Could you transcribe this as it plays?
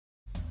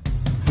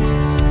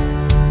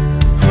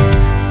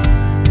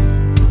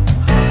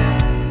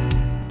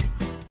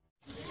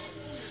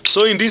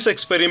So in this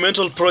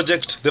experimental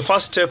project, the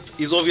first step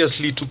is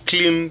obviously to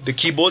clean the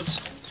keyboards.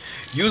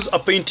 Use a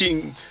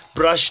painting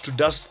brush to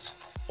dust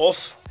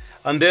off,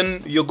 and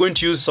then you're going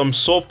to use some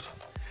soap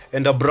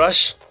and a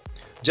brush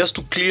just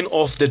to clean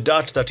off the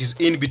dirt that is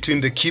in between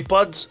the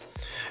keypads,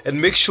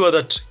 and make sure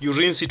that you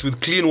rinse it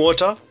with clean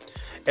water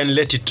and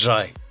let it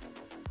dry.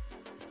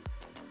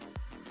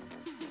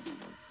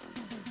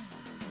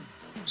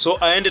 So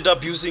I ended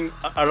up using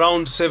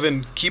around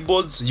 7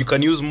 keyboards. You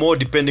can use more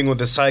depending on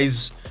the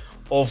size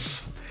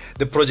of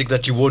the project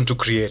that you want to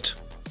create.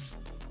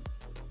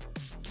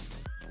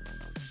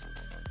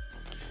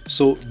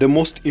 So the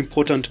most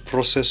important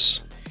process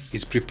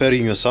is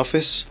preparing your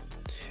surface,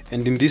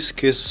 and in this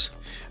case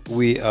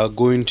we are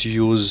going to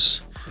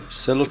use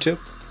sellotape.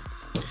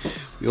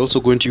 We're also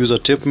going to use a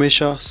tape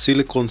measure,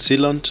 silicone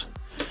sealant,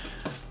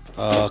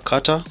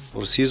 cutter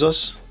or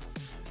scissors.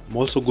 I'm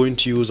also going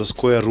to use a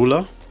square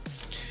ruler.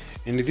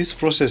 And in this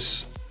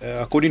process,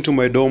 according to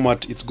my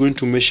doormat, it's going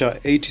to measure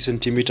 80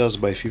 centimeters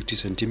by 50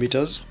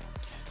 centimeters.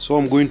 So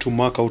I'm going to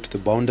mark out the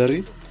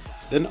boundary.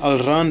 Then I'll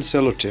run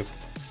sellotape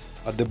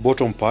at the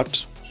bottom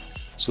part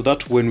so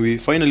that when we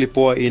finally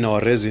pour in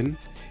our resin,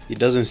 it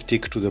doesn't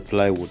stick to the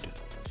plywood.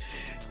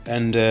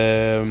 And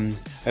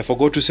I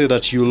forgot to say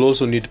that you'll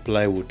also need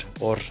plywood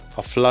or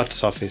a flat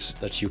surface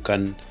that you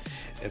can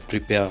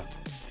prepare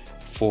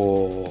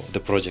for the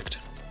project.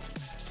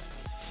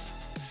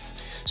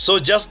 So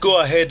just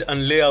go ahead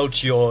and lay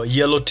out your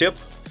yellow tape,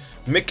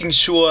 making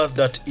sure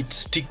that it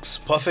sticks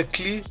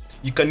perfectly.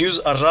 You can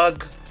use a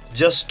rag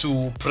just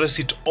to press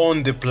it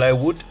on the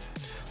plywood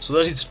so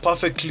that it's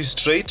perfectly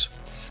straight.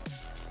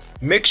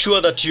 Make sure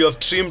that you have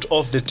trimmed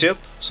off the tape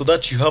so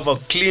that you have a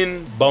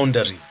clean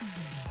boundary.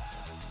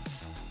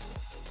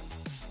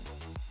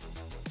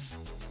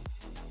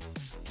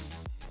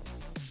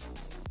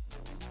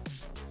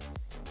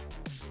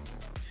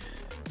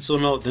 So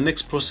now the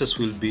next process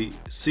will be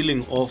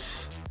sealing off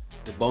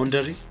the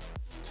boundary.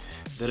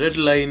 The red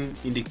line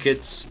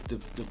indicates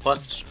the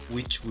part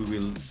which we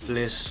will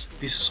place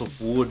pieces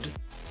of wood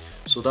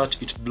so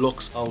that it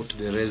blocks out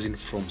the resin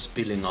from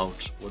spilling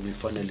out when we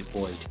finally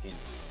pour it in.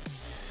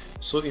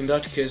 So in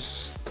that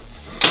case,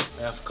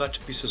 I have cut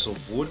pieces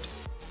of wood,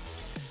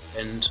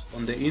 and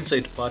on the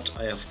inside part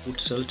I have put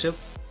sellotape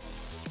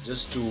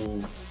just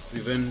to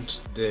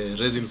prevent the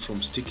resin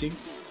from sticking.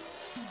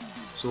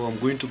 So I'm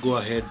going to go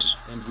ahead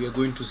and we are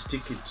going to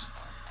stick it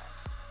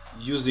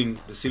using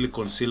the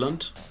silicone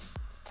sealant,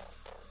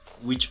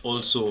 which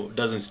also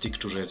doesn't stick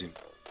to resin.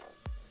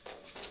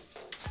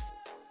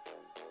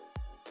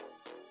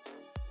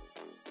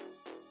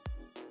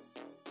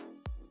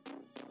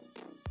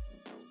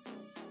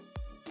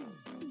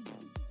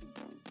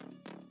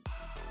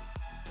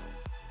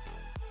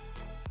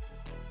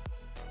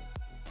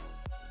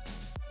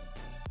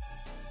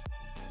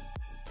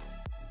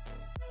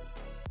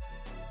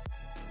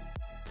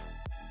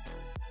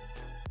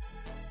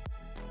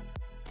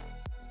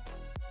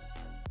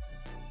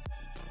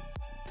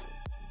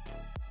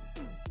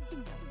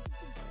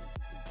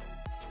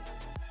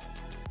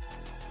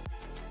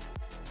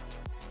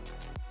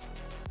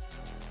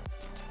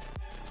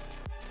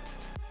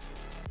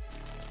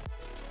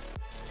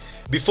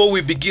 Before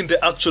we begin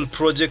the actual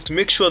project,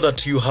 make sure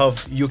that you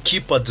have your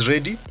keypads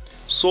ready.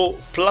 So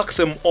pluck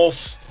them off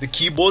the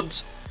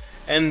keyboards,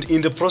 and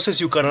in the process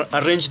you can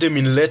arrange them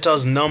in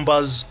letters,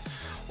 numbers,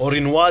 or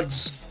in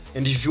words.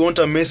 And if you want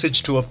a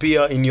message to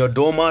appear in your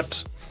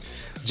doormat,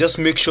 just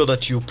make sure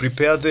that you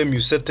prepare them, you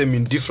set them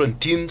in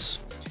different tins,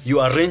 you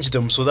arrange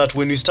them so that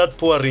when we start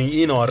pouring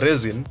in our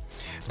resin,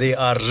 they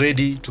are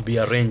ready to be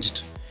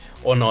arranged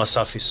on our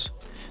surface.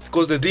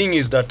 Because the thing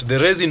is that the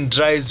resin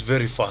dries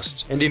very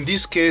fast, and in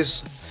this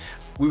case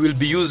we will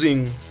be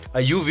using a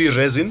UV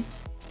resin,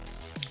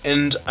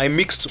 and I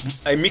mix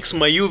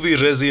my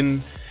UV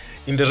resin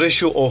in the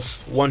ratio of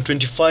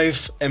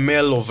 125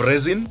 ml of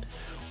resin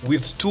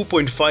with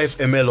 2.5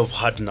 ml of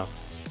hardener.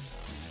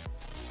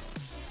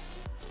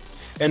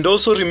 And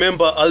also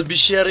remember, I'll be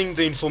sharing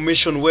the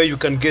information where you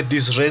can get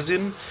this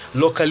resin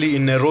locally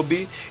in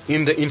Nairobi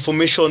in the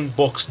information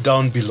box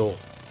down below.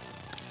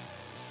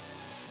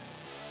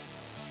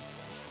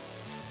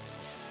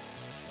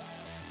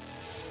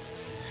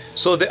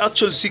 So the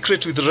actual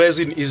secret with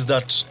resin is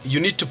that you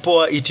need to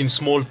pour it in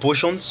small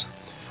portions,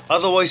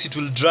 otherwise it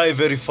will dry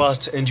very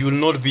fast and you will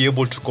not be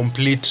able to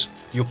complete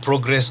your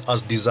progress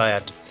as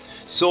desired.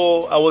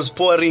 So I was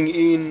pouring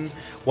in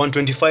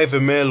 125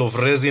 ml of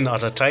resin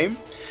at a time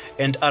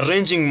and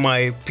arranging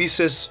my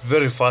pieces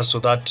very fast so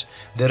that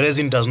the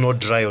resin does not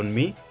dry on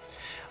me.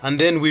 And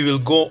then we will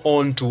go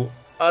on to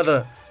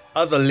other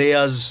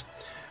layers,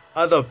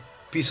 other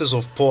pieces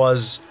of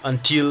pours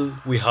until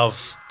we have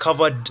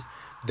covered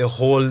the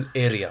whole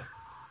area.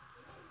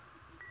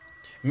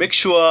 Make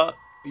sure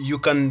you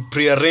can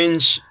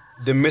prearrange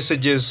the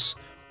messages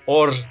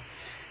or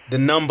the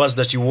numbers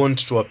that you want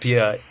to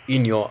appear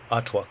in your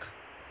artwork.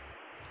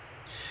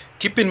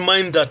 Keep in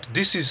mind that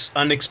this is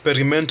an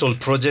experimental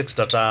project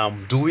that I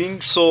am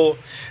doing, so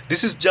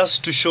this is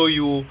just to show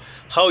you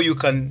how you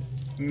can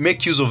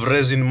make use of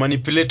resin,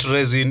 manipulate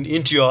resin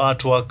into your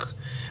artwork,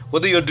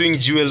 whether you're doing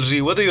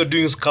jewelry, whether you're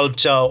doing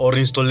sculpture or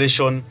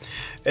installation.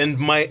 And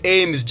my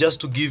aim is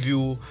just to give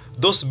you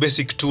those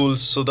basic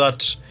tools so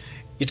that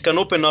it can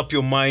open up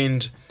your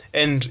mind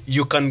and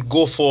you can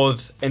go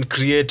forth and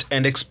create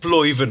and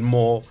explore even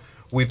more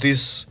with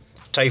this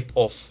type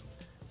of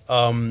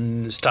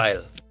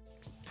style.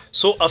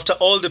 So after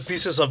all the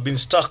pieces have been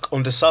stuck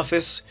on the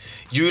surface,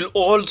 you will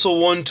also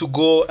want to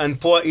go and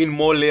pour in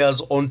more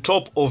layers on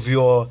top of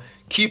your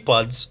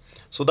keypads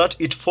so that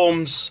it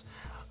forms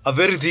a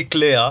very thick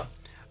layer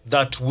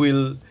that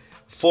will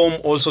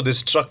form also the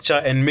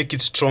structure and make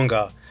it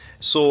stronger.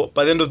 So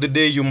by the end of the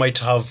day, you might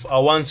have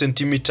a 1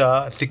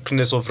 centimeter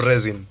thickness of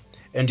resin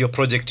and your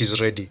project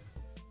is ready.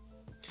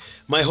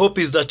 My hope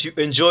is that you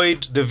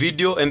enjoyed the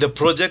video and the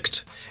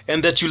project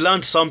and that you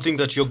learned something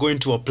that you're going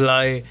to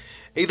apply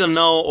either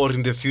now or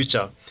in the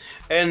future.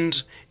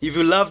 And if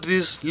you loved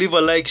this, leave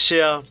a like,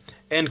 share,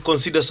 and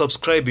consider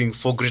subscribing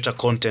for greater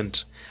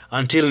content.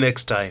 Until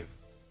next time,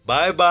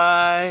 bye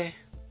bye.